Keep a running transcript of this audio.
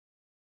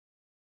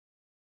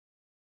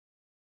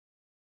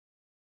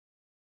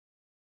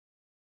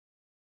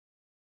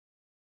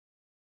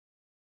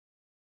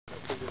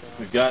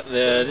We've got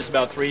this is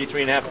about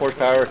 3.5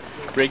 horsepower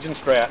Briggs &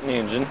 Stratton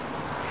engine.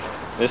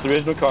 This is the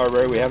original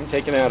carburetor. We haven't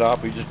taken that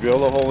off. We just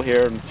drilled a hole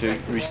here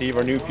to receive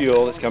our new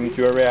fuel that's coming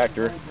through our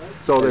reactor.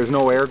 So there's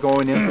no air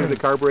going in through the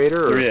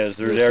carburetor? Or there is.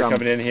 There's air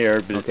coming in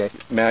here, but okay.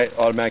 it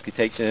automatically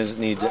takes in as it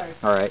needs it.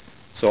 All right.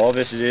 So all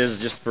this is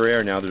just for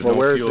air now. There's no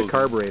where's fuel. The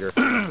carburetor?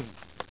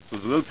 So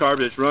the little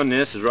carburetor that's running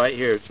this is right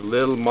here. It's a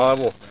little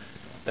model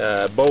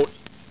boat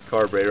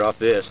carburetor off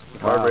this. The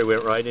carburetor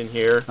went right in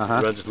here.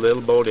 Runs this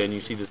little boat in.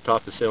 You see the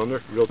top of the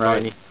cylinder, real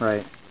tiny.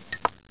 Right.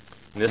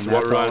 And this is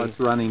what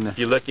running. If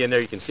you look in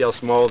there, you can see how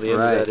small the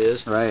end of that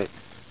is. Right.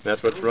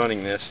 That's what's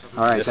running this.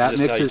 All right. This That is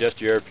just mixes. how you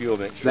adjust your air fuel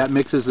mixture. That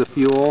mixes the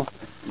fuel.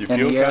 Your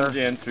fuel comes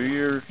in through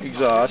your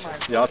exhaust,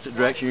 the opposite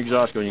direction your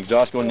exhaust goes. Your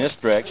exhaust going this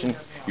direction.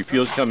 Your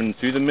fuel's coming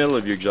through the middle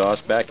of your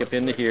exhaust, back up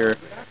into here,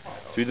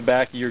 through the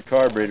back of your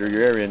carburetor,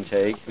 your air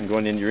intake, and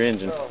going into your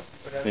engine.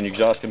 Then your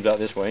exhaust comes out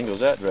this way and goes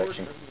that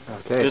direction.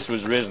 Okay. This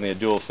was originally a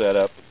dual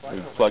setup.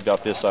 We've plugged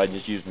off this side and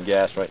just using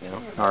gas right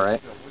now. All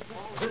right.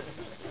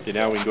 Okay,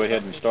 now we can go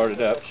ahead and start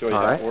it up, show you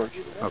how it works.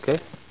 Okay.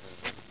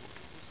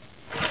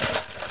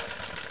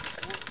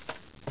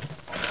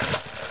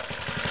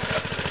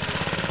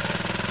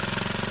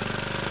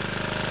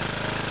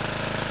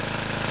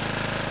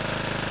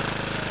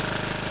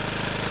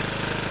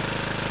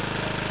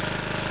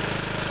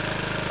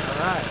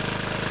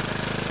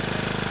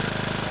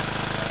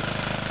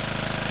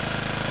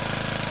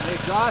 The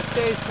exhaust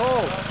stays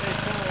cold.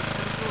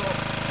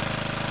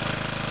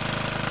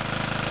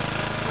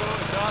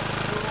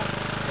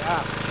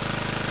 Yeah.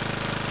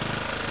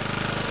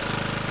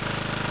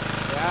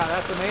 Yeah,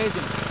 that's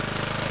amazing.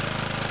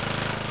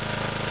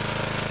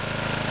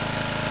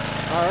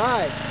 All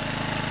right.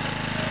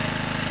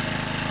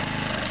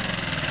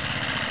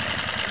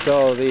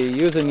 So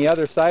using the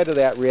other side of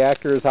that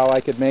reactor is how I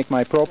could make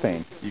my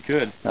propane. You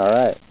could. All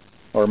right.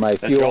 Or my fuel.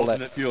 That's your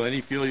ultimate fuel.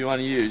 Any fuel you want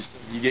to use,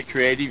 you get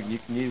creative and you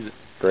can use it.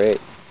 Great.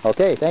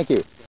 Okay, thank you.